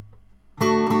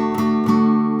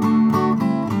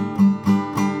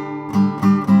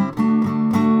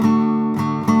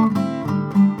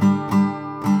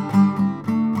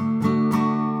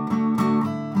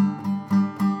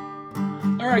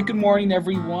right, good morning,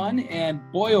 everyone. And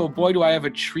boy, oh boy, do I have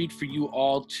a treat for you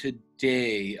all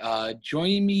today.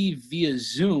 Joining me via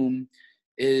Zoom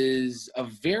is a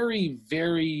very,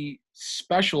 very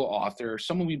special author,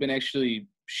 someone we've been actually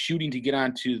shooting to get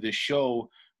onto the show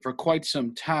for quite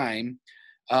some time.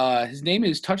 His name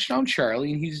is Touchdown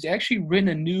Charlie, and he's actually written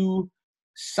a new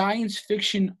science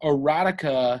fiction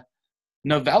erotica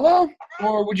novella,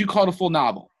 or would you call it a full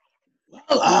novel?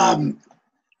 Well,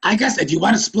 I guess if you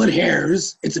want to split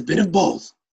hairs, it's a bit of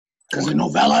both. Because a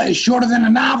novella is shorter than a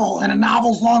novel, and a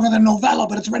novel's longer than a novella,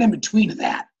 but it's right in between of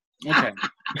that. Okay.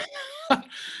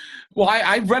 Well,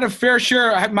 I've read my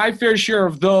fair share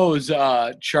of those,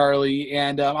 Charlie,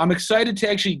 and I'm excited to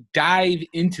actually dive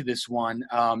into this one.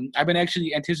 I've been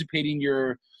actually anticipating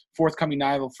your forthcoming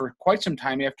novel for quite some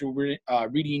time after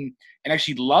reading and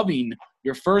actually loving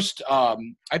your first,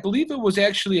 I believe it was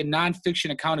actually a nonfiction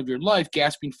account of your life,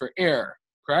 Gasping for Air,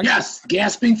 correct? Yes,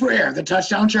 Gasping for Air, the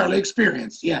Touchdown Charlie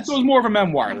experience, yes. So it was more of a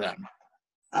memoir then.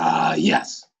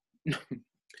 Yes. Either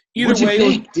What'd you way,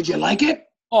 think? Did you like it?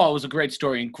 Oh, it was a great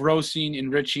story, engrossing,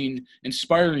 enriching,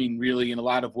 inspiring, really, in a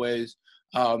lot of ways.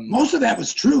 Most of that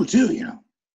was true, too, you know.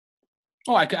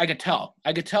 Oh, I could tell.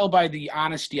 I could tell by the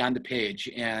honesty on the page.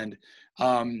 And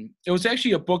it was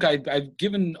actually a book I've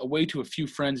given away to a few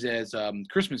friends as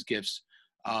Christmas gifts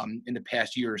in the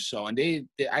past year or so. And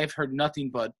I've heard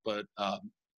nothing but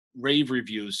rave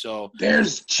reviews. So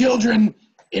there's children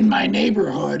in my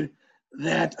neighborhood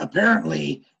that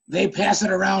apparently they pass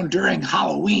it around during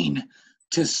Halloween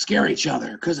to scare each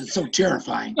other because it's so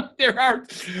terrifying. There are a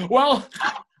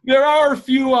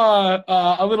few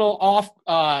a little off.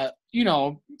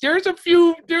 There's a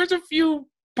few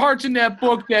parts in that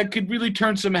book that could really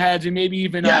turn some heads and maybe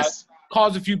even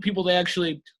cause a few people to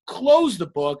actually close the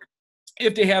book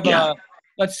if they have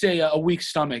let's say a weak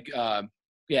stomach.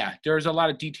 There's a lot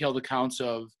of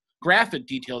graphic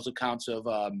details accounts of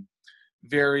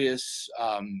various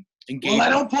engagements. Well, I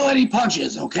don't pull any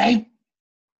punches, okay?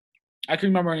 I can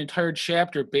remember an entire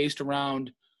chapter based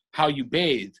around how you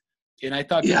bathe, and I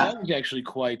thought that was actually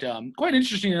quite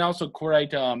interesting and also quite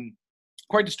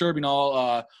disturbing.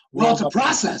 Well, it's a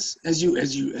process, as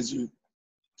you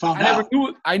found out.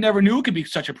 I never knew it could be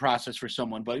such a process for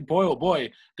someone, but boy, oh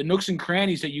boy, the nooks and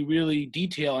crannies that you really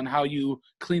detail and how you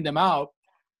clean them out.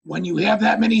 When you have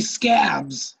that many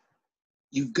scabs,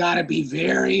 you've got to be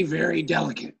very, very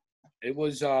delicate. It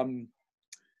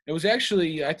was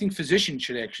actually, I think physicians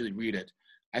should actually read it.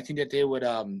 I think that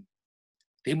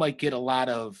they might get a lot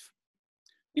of,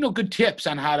 good tips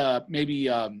on how to maybe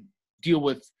deal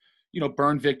with,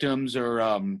 burn victims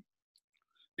or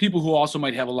people who also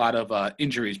might have a lot of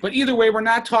injuries. But either way, we're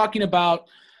not talking about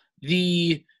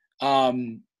the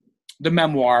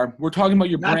memoir. We're talking about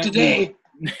your Not today.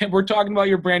 We're talking about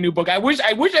your brand new book. I wish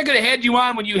I could have had you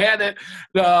on when you had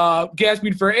the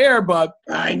Gasping for Air, but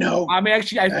I know. I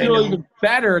feel even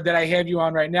better that I have you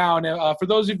on right now. And for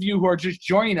those of you who are just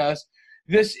joining us,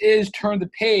 this is Turn the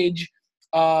Page,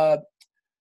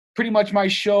 pretty much my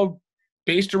show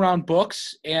based around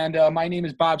books. And my name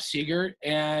is Bob Seger,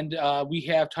 and we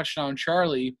have Touchdown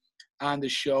Charlie on the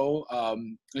show.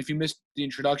 If you missed the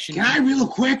introduction. Can I real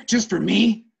quick, just for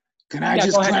me,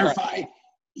 just clarify?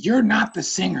 You're not the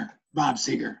singer, Bob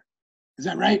Seger. Is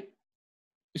that right?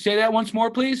 Say that once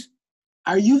more, please.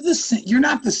 Are you you're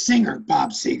not the singer,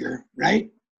 Bob Seger,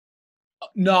 right?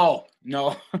 No.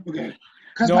 Okay.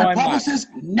 Because my publicist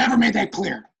never made that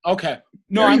clear. Okay.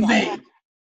 No, Very vague.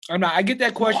 I'm not. I get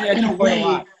that question. In a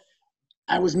way,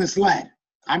 I was misled.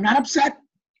 I'm not upset.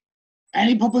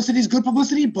 Any publicity is good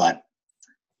publicity, but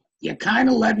you kind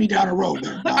of led me down a road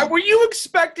there, Bob. Were you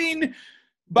expecting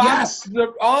Bob? Yes.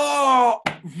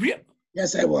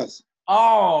 Yes, I was.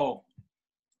 Oh.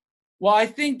 Well, I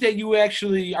think that you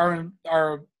actually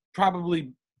are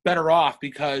probably better off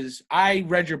because I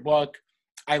read your book.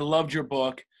 I loved your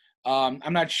book.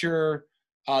 I'm not sure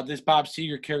this Bob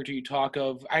Seger character you talk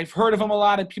of. I've heard of him a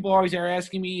lot, and people always are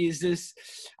asking me,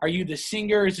 are you the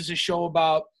singer? Is this a show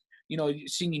about,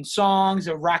 singing songs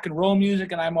or rock and roll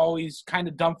music? And I'm always kind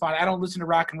of dumbfounded. I don't listen to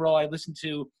rock and roll. I listen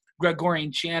to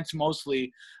Gregorian chants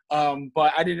mostly,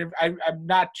 but I'm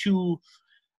not too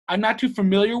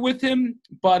familiar with him,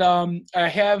 but I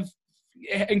have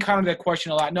encountered that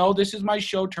question a lot. No, this is my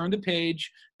show, Turn the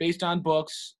Page, based on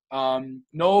books.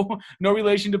 No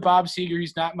relation to Bob Seger.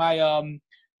 He's not my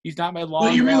long.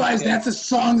 Well, you realize that's a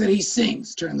song that he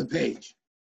sings, Turn the Page.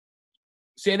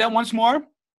 Say that once more.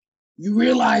 You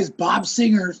realize Bob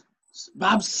Seger,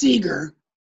 the singer,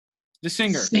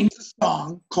 sings a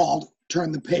song called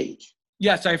Turn the Page.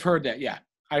 Yes, I've heard that. Yeah,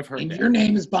 I've heard that. Your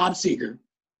name is Bob Seger.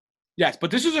 Yes,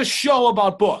 but this is a show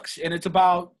about books, and it's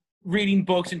about reading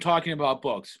books and talking about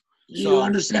books. You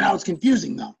understand how it's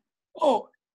confusing, though. Oh,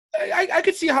 I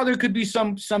could see how there could be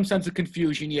some sense of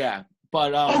confusion, yeah.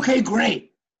 But okay,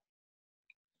 great.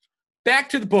 Back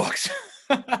to the books.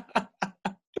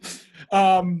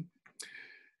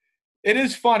 It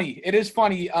is funny. It is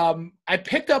funny. I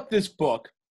picked up this book,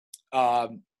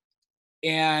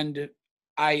 and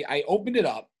I opened it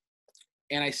up,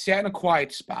 and I sat in a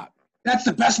quiet spot. That's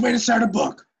the best way to start a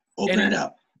book. Open it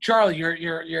up. Charlie,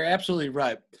 you're absolutely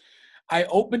right. I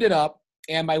opened it up,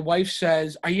 and my wife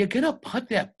says, "Are you gonna put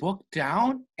that book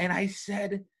down?" And I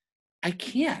said, "I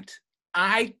can't.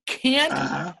 I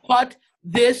can't put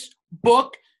this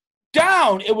book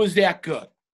down." It was that good.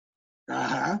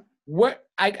 What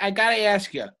I gotta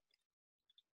ask you,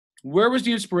 where was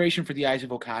the inspiration for the Eyes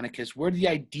of Oconicus? Where did the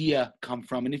idea come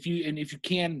from? And if you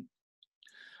can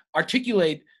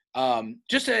articulate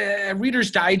just a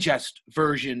Reader's Digest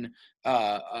version,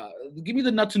 give me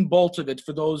the nuts and bolts of it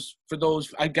for those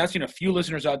I'm guessing a few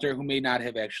listeners out there who may not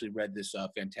have actually read this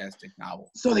fantastic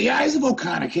novel. So The Eyes of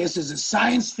Oconicus is a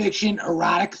science fiction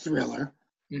erotic thriller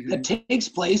that takes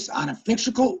place on a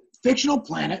fictional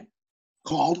planet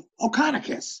called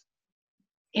Oconicus,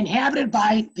 inhabited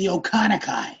by the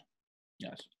Oconici.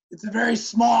 Yes. It's a very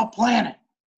small planet,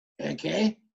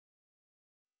 okay?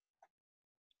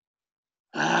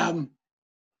 And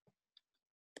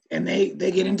they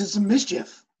get into some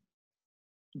mischief.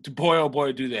 Boy, oh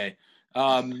boy, do they!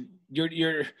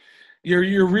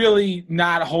 You're really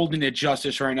not holding it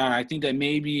justice right now. I think that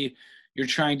maybe you're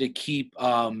trying to keep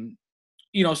some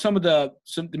of the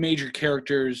major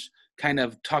characters kind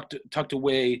of tucked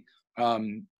away.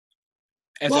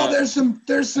 There's some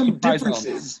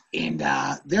differences in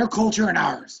their culture and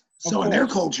ours. So in their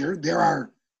culture, there's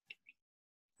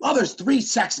 3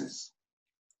 sexes.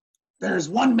 There's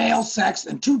 1 male sex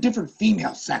and 2 different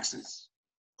female sexes.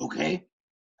 Okay?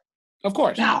 Of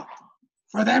course. Now,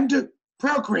 for them to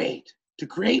procreate, to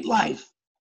create life,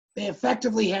 they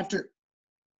effectively have to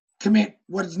commit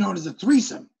what is known as a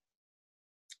threesome.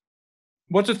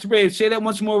 What's a three? Say that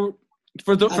once more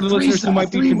for the listeners who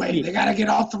might be confused. They got to get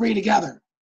all 3 together.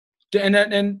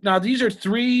 And now these are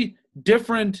 3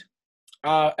 different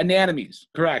anatomies,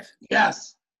 correct?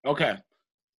 Yes. Okay.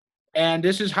 And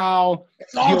this is how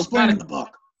it's all explained in the book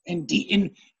in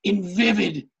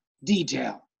vivid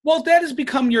detail. Well, that has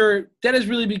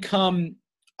really become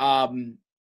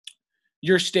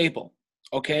your staple.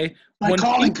 Okay. My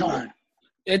calling card.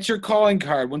 It's your calling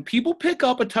card. When people pick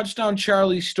up a Touchdown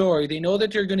Charlie story, they know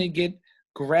that they're going to get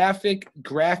graphic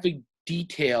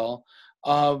detail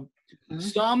of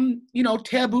some,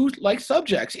 taboo like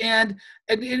subjects. And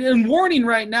warning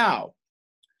right now,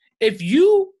 if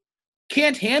you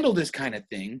can't handle this kind of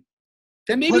thing,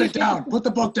 then maybe put it down. Put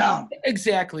the book down.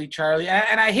 Exactly, Charlie.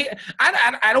 And I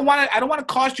don't want to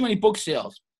cost you any book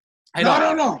sales.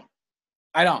 No.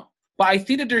 I don't. But I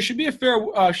think that there should be a fair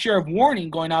share of warning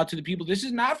going out to the people. This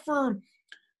is not for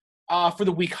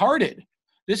the weak-hearted.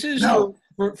 This is for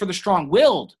the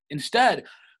strong-willed. Instead,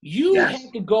 you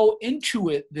have to go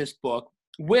into this book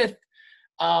with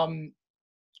open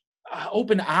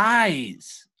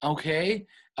eyes. Okay.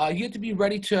 You have to be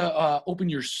ready to open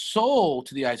your soul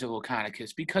to the Eyes of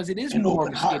Oconicus, because it is more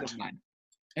of a state of mind.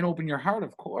 And open your heart,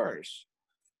 of course.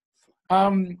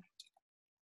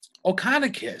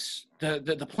 Oconicus,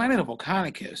 the planet of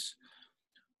Oconicus,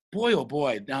 boy, oh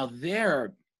boy. Now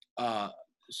they're,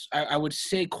 I would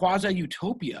say,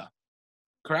 quasi-utopia,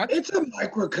 correct? It's a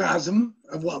microcosm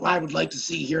of what I would like to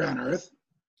see here on Earth.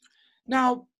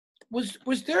 Now,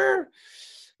 was there,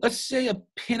 let's say, a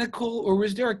pinnacle, or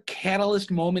was there a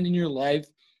catalyst moment in your life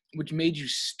which made you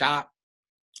stop,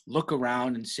 look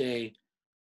around, and say,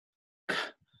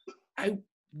 I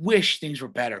wish things were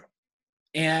better?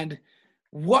 And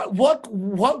what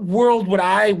world would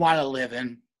I want to live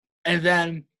in? And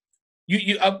then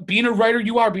you being a writer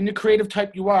being the creative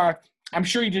type you are, I'm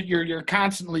sure you're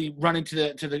constantly running to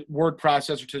the word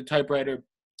processor, to the typewriter.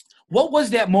 What was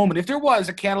that moment, if there was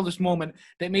a catalyst moment,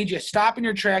 that made you stop in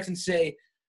your tracks and say,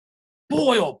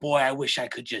 boy, oh boy, I wish I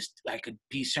could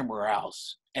be somewhere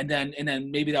else? And then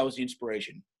maybe that was the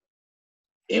inspiration.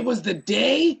 It was the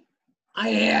day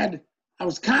I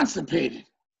was constipated.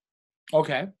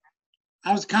 Okay.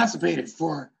 I was constipated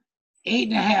for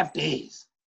 8.5 days.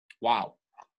 Wow.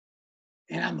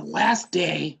 And on the last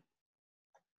day,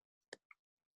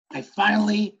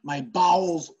 my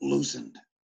bowels loosened.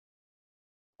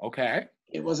 Okay.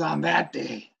 It was on that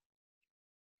day.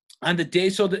 On the day,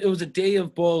 so it was a day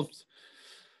of both.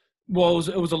 Well,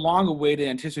 it was a long-awaited,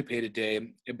 anticipated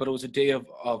day, but it was a day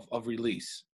of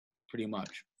release, pretty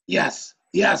much. Yes.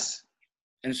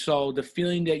 And so the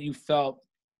feeling that you felt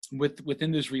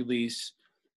within this release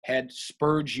had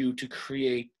spurred you to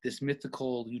create this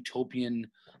mythical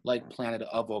utopian-like planet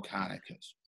of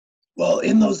Oconicus? Well,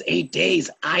 in those 8 days,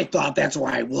 I thought that's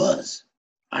where I was.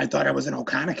 I thought I was in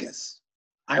Oconicus.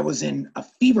 I was in a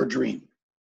fever dream.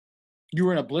 You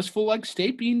were in a blissful like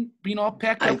state, being all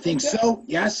packed up. I think so.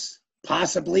 Yes,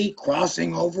 possibly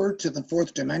crossing over to the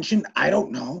fourth dimension. I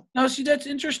don't know. Now, see, that's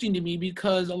interesting to me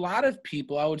because a lot of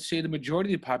people, I would say the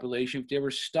majority of the population, if they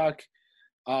were stuck,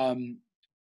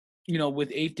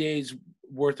 with 8 days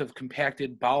worth of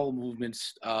compacted bowel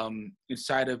movements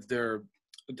inside of their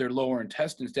lower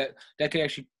intestines, that could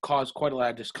actually cause quite a lot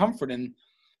of discomfort, and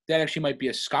that actually might be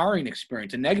a scarring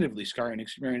experience, a negatively scarring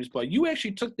experience. But you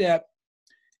actually took that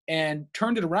and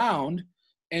turned it around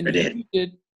and used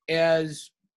it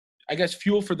as, I guess,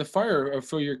 fuel for the fire or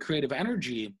for your creative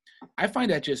energy. I find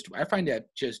that just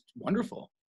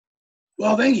wonderful.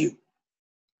 Well, thank you.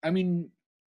 I mean,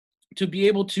 to be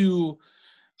able to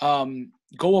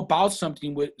go about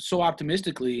something so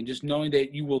optimistically and just knowing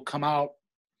that you will come out,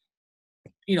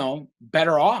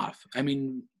 better off. I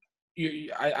mean,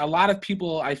 a lot of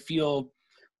people, I feel,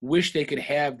 wish they could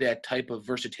have that type of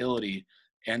versatility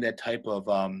and that type of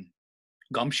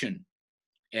gumption.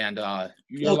 And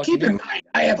well, keep in mind,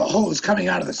 I have a hose coming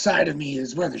out of the side of me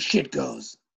is where the shit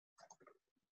goes.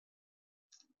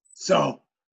 So,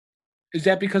 is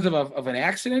that because of an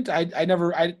accident? I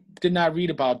did not read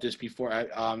about this before.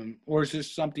 Or is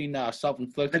this something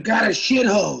self-inflicted? I got a shit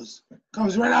hose.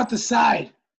 Comes right out the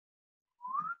side.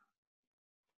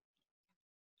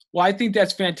 Well, I think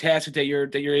that's fantastic that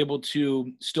you're able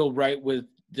to still write with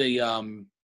the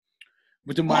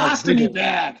colostomy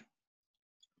bag.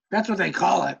 That's what they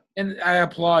call it. And I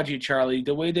applaud you, Charlie.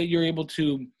 The way that you're able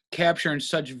to capture in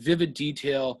such vivid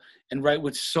detail and write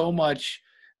with so much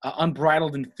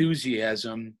unbridled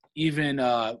enthusiasm, even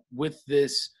with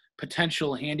this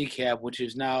potential handicap, which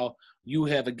is now you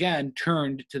have again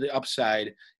turned to the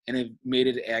upside and have made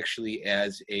it actually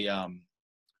as a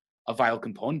vital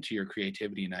component to your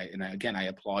creativity. And I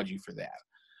applaud you for that.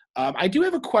 I do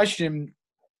have a question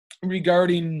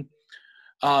regarding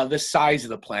the size of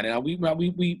the planet. Now,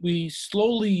 we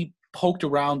slowly poked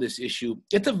around this issue.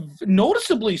 It's a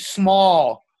noticeably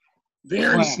small,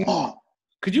 very small.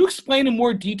 Could you explain in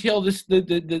more detail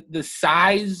the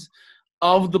size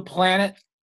of the planet?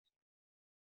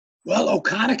 Well,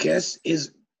 Oconicus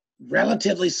is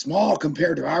relatively small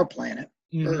compared to our planet,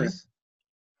 Earth.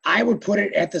 I would put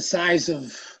it at the size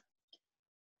of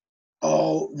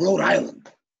Rhode Island.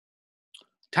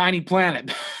 Tiny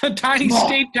planet. Tiny small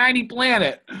state, tiny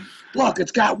planet. Look,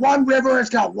 it's got one river, it's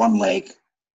got one lake.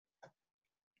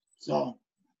 So.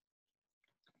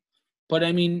 But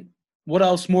I mean, what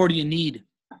else more do you need?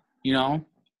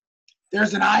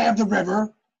 There's an eye of the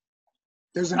river.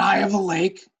 There's an eye of the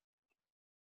lake.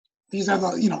 These are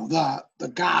the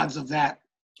gods of that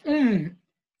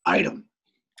item.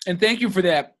 And thank you for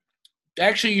that.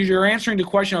 Actually, you're answering the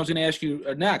question I was going to ask you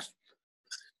next.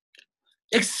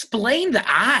 Explain the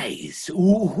eyes.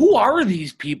 Who are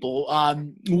these people?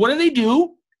 What do they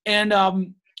do?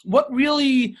 And what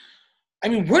really,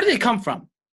 where do they come from?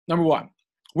 Number one,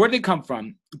 where do they come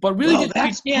from? But really,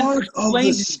 that's part of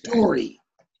the story.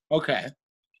 Okay.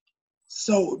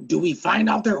 So do we find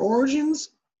out their origins?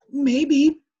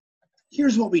 Maybe.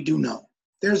 Here's what we do know.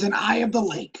 There's an eye of the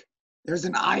lake. There's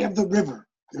an eye of the river.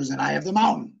 There's an eye of the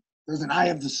mountain. There's an eye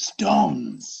of the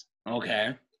stones.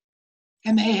 Okay.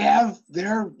 And they have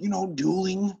their,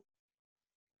 dueling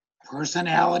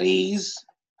personalities.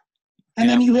 And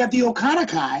then you have the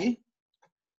Oconochi,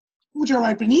 which are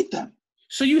right beneath them.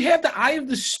 So you have the Eye of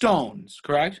the Stones,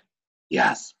 correct?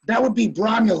 Yes. That would be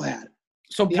Bromulad.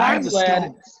 So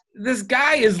Bromulad, this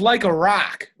guy is like a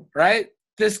rock, right?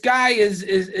 This guy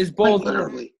is both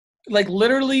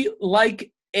literally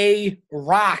like a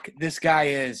rock. This guy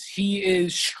is. He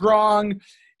is strong.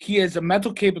 He has a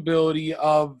mental capability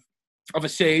of a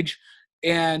sage,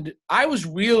 and I was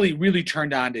really, really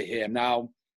turned on to him. Now,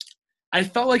 I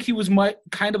felt like he was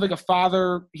kind of like a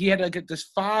father. He had like this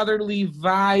fatherly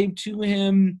vibe to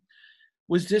him.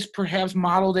 Was this perhaps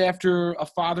modeled after a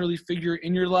fatherly figure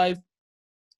in your life?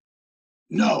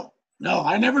 No,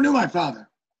 I never knew my father.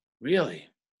 Really?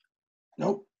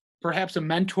 Nope. Perhaps a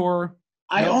mentor?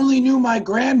 I only knew my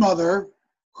grandmother,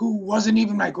 who wasn't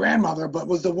even my grandmother, but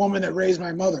was the woman that raised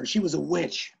my mother. She was a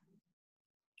witch.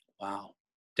 Wow.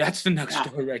 That's the next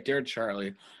story right there,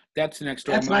 Charlie. That's the next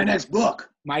story. That's my next book.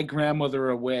 My Grandmother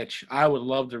a Witch. I would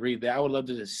love to read that. I would love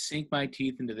to just sink my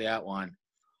teeth into that one.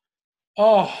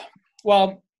 Oh,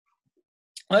 well,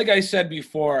 like I said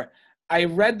before, I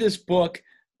read this book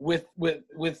with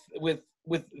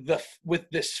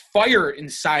this fire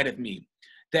inside of me.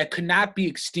 that could not be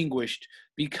extinguished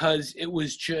because it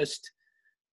was just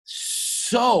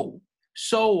so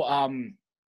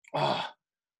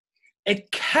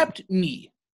it kept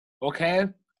me, okay?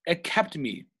 It kept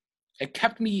me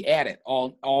at it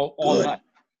all night.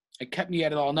 It kept me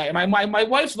at it all night. And my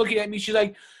wife's looking at me. She's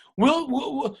like,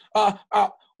 will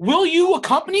you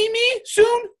accompany me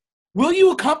soon? Will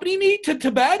you accompany me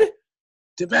to bed?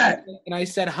 To bed. And I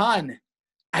said, hon,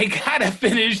 I gotta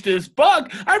finish this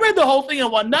book. I read the whole thing in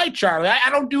one night, Charlie. I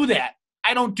don't do that.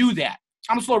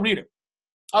 I'm a slow reader.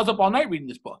 I was up all night reading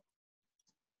this book.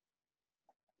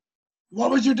 What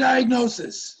was your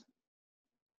diagnosis?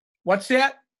 What's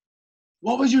that?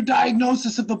 What was your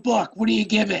diagnosis of the book? What do you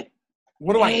give it?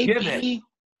 What do I give it?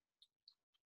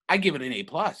 I give it an A+,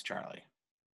 Charlie.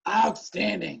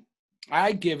 Outstanding.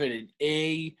 I give it an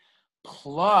A+.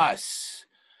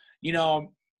 You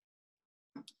know,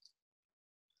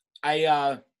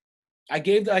 I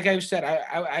gave, like I said,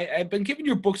 I've been giving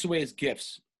your books away as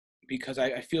gifts because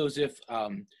I feel as if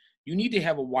you need to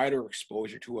have a wider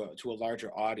exposure to a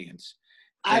larger audience.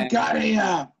 I've got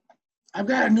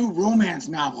a new romance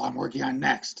novel I'm working on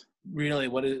next. Really?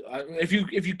 What is? If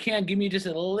you can give me just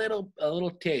a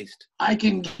little taste. I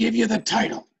can give you the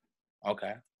title.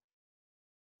 Okay.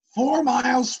 4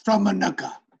 Miles from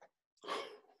Manuka.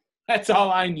 That's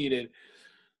all I needed.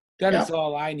 That is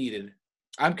all I needed.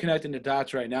 I'm connecting the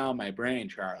dots right now in my brain,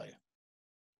 Charlie.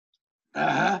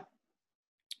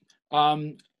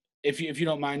 If you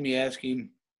don't mind me asking,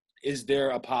 is there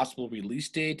a possible release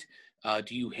date?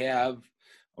 Do you have,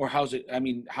 or how is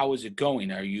it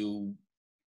going?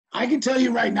 I can tell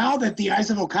you right now that The Eyes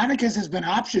of Oconicus has been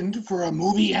optioned for a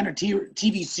movie and a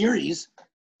TV series.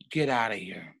 Get out of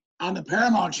here. On the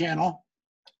Paramount Channel.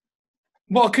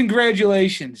 Well,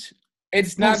 congratulations.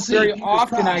 It's not very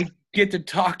often I get to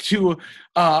talk to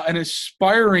an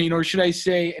aspiring, or should I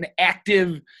say an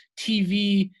active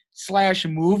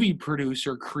TV/movie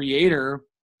producer, creator.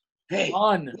 Hey,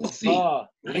 unbelievable.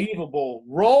 We'll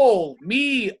roll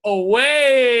me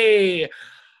away.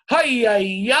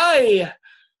 Hi.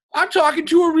 I'm talking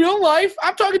to a real life.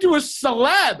 I'm talking to a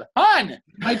celeb. Hun,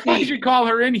 I should call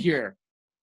her in here.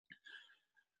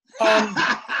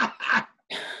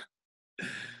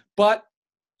 But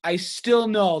I still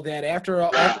know that after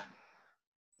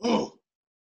oh,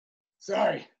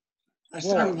 sorry. I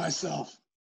startled myself.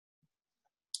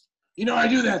 You know, I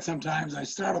do that sometimes. I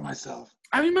startle myself.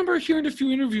 I remember hearing a few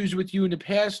interviews with you in the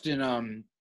past, and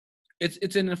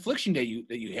it's an affliction that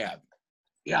you have.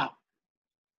 Yeah.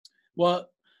 Well,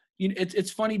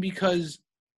 it's funny because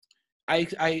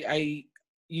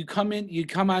you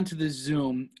come onto the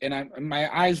Zoom, and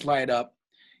my eyes light up,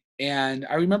 and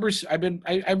I remember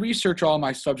I research all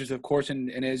my subjects, of course,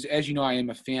 and as you know, I am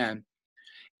a fan.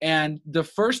 And the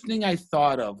first thing I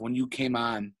thought of when you came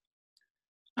on,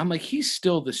 I'm like, he's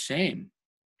still the same.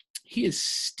 He is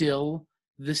still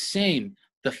the same.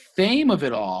 The fame of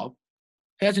it all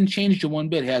hasn't changed one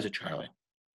bit, has it, Charlie?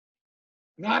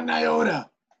 Not an iota.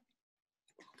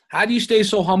 How do you stay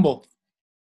so humble?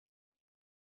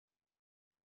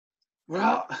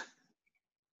 Well,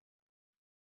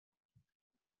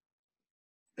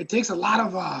 it takes a lot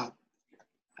of, I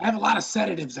have a lot of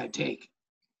sedatives I take.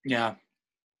 Yeah.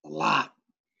 A lot.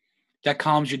 That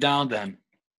calms you down then.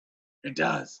 It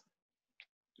does.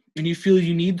 And you feel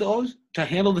you need those to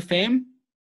handle the fame?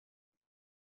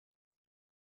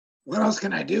 What else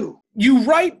can I do? You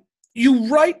write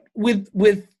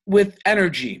with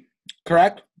energy,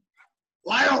 correct?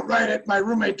 Well, I don't write it. My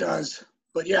roommate does.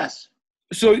 But yes.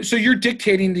 So you're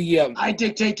dictating the... I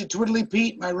dictate to Twiddly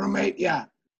Pete, my roommate, yeah.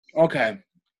 Okay.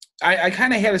 I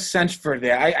kind of had a sense for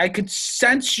that. I could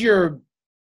sense your...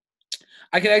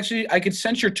 I could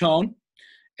sense your tone,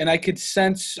 and I could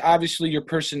sense, obviously, your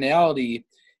personality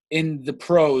in the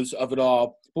prose of it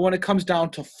all. But when it comes down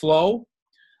to flow,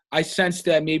 I sense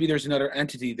that maybe there's another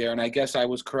entity there, and I guess I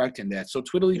was correct in that. So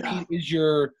Twiddly Pete is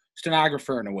your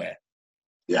stenographer in a way.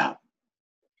 Yeah.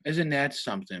 Isn't that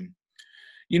something?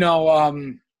 You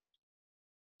know,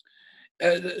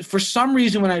 for some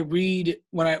reason when I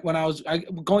was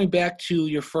going back to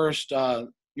your first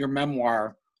your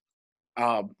memoir,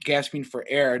 Gasping for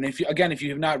Air, and if you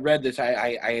have not read this,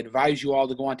 I advise you all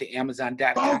to go onto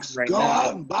Amazon.com right now. Go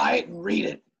out and buy it and read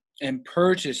it and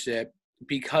purchase it,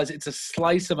 because it's a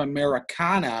slice of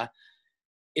Americana.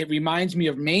 It reminds me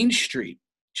of Main Street,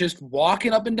 just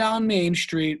walking up and down Main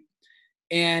Street,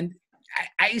 and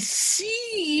I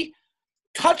see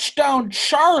Touchdown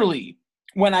Charlie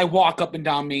when I walk up and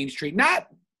down Main Street. Not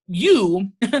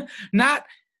you, not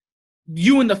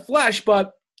you in the flesh,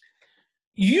 but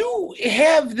you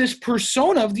have this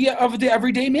persona of the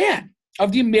everyday man,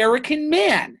 of the American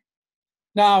man.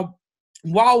 Now,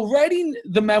 while writing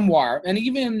the memoir, and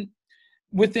even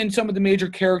within some of the major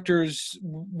characters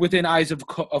within Eyes of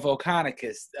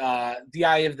Oconicus, the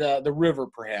Eye of the River,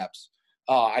 perhaps,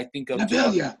 I think of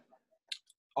Nabilia.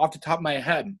 Off the top of my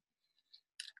head,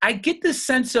 I get this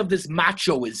sense of this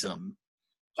machoism.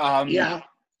 Yeah.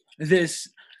 This,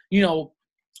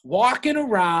 walking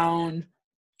around,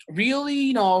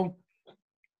 really,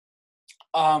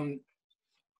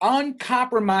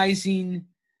 uncompromising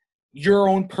your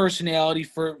own personality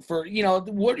for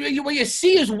what you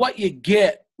see is what you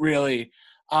get, really.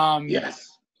 Yes.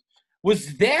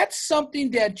 Was that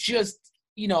something that just,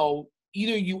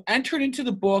 either you entered into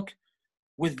the book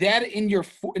with that in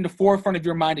the forefront of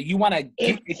your mind that you want to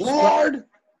get poured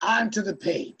onto the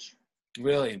page?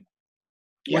 Really?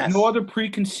 Yes. With no other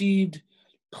preconceived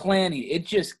planning. It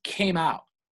just came out.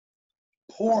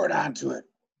 Poured onto it.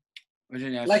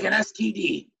 Like an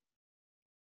STD.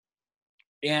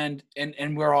 And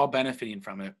we're all benefiting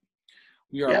from it.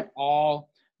 We are all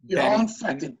You're all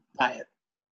infected by it.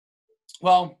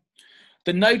 Well,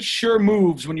 the night sure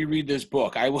moves when you read this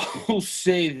book. I will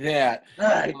say that. All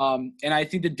right. And I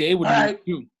think the day would move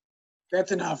too.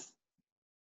 That's enough.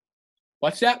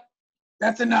 What's that?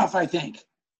 That's enough, I think.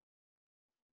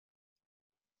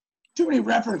 Too many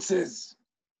references.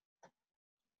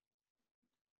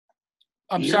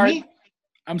 I'm sorry.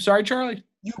 I'm sorry, Charlie.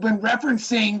 You've been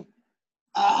referencing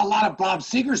a lot of Bob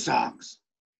Seger songs.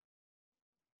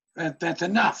 That's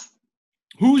enough.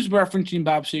 Who's referencing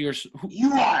Bob Seger?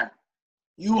 You are.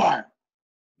 You are.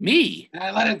 Me? And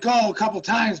I let it go a couple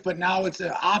times, but now it's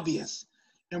obvious.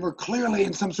 And we're clearly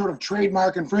in some sort of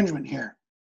trademark infringement here.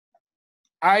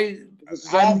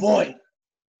 It's all void.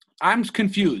 I'm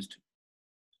confused.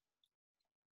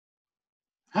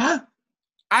 Huh?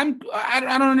 I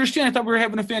don't understand. I thought we were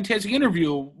having a fantastic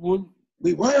interview.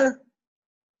 We were.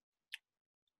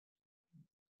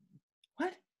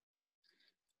 What?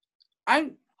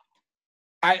 I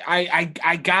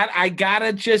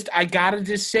gotta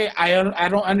just say I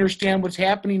don't understand what's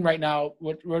happening right now.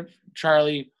 What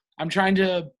Charlie? I'm trying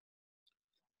to.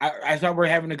 I thought we were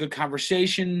having a good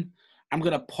conversation. I'm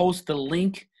gonna post the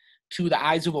link to the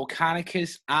Eyes of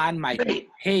Oconicus on my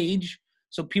page,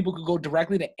 so people could go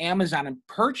directly to Amazon and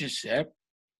purchase it.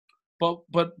 But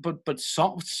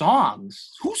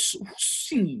songs. Who's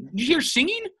singing? Did you hear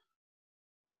singing?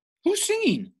 Who's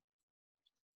singing?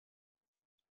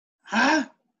 Huh?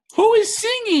 Who is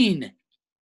singing?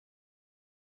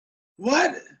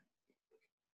 What?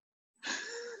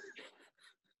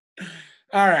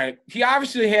 All right. He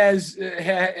obviously has.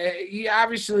 He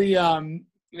obviously.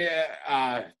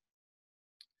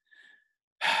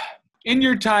 In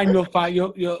your time, you'll find.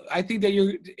 You'll. I think that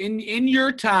you're in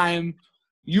your time.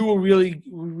 You will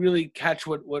really catch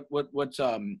what's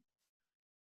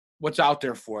out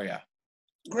there for you.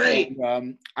 Great.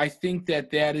 And, I think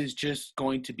that is just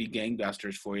going to be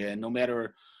gangbusters for you, and no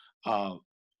matter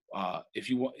if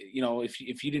you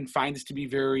if you didn't find this to be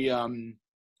very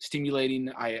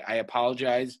stimulating, I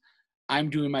apologize. I'm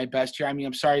doing my best here. I mean,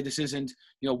 I'm sorry this isn't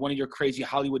one of your crazy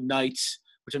Hollywood nights,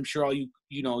 which I'm sure all you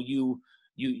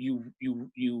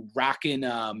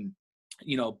rockin'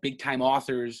 big time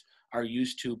authors are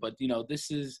used to. But this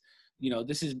is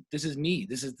me.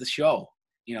 This is the show.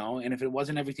 And if it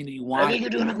wasn't everything that you want, I think you're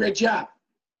doing a great job.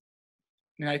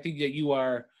 And I think that you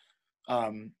are.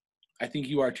 I think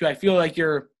you are too. I feel like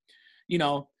you're.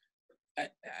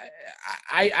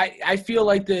 I feel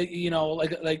like the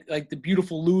like the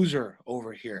beautiful loser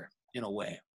over here in a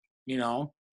way.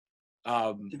 You're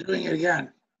doing it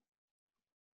again.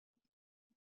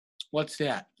 What's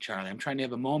that, Charlie? I'm trying to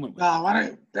have a moment.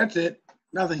 That's it.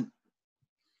 Nothing.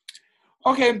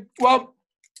 Okay. Well.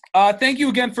 Thank you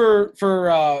again for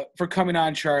coming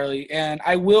on, Charlie. And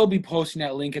I will be posting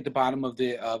that link at the bottom of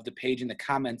the page in the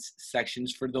comments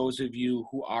sections for those of you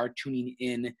who are tuning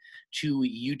in to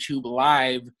YouTube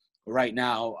Live right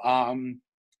now.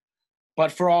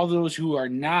 But for all those who are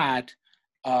not,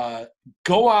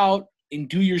 go out and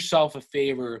do yourself a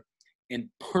favor and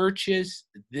purchase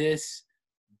this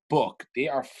book. They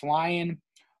are flying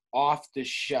off the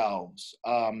shelves.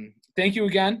 Thank you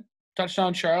again,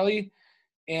 Touchdown Charlie.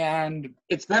 And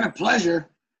it's been a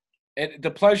pleasure.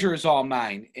 The pleasure is all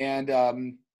mine.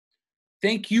 And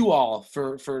thank you all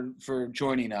for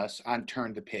joining us on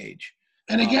Turn the Page.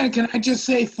 And again, can I just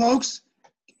say, folks,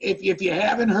 if you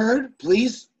haven't heard,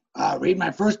 please read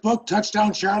my first book,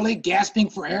 Touchdown Charlie, Gasping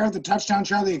for Air, The Touchdown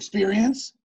Charlie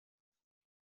Experience.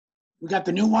 We got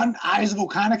the new one, Eyes of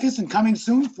Oconicus, and coming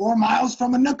soon, 4 Miles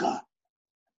from Anuka.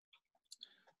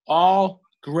 All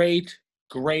great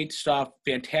stuff.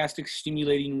 Fantastic,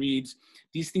 stimulating reads.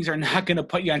 These things are not going to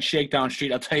put you on Shakedown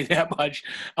Street, I'll tell you that much.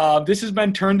 This has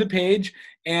been Turn the Page,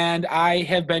 and I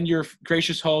have been your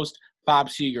gracious host, Bob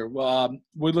Seeger.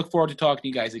 We look forward to talking to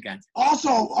you guys again.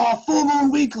 Also, Full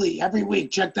Moon Weekly every week.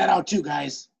 Check that out too,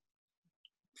 guys.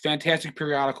 Fantastic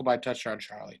periodical by Touchdown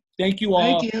Charlie. Thank you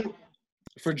all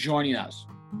for joining us.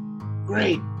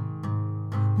 Great.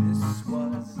 This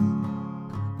was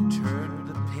Turn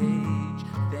the Page.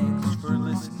 Thanks for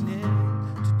listening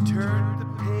to Turn the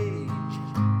Page.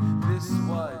 This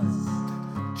was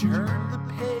Turn the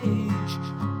Page.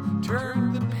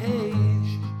 Turn the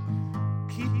page.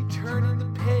 Keep turning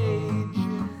the page.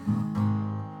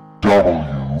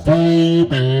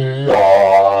 WVBI.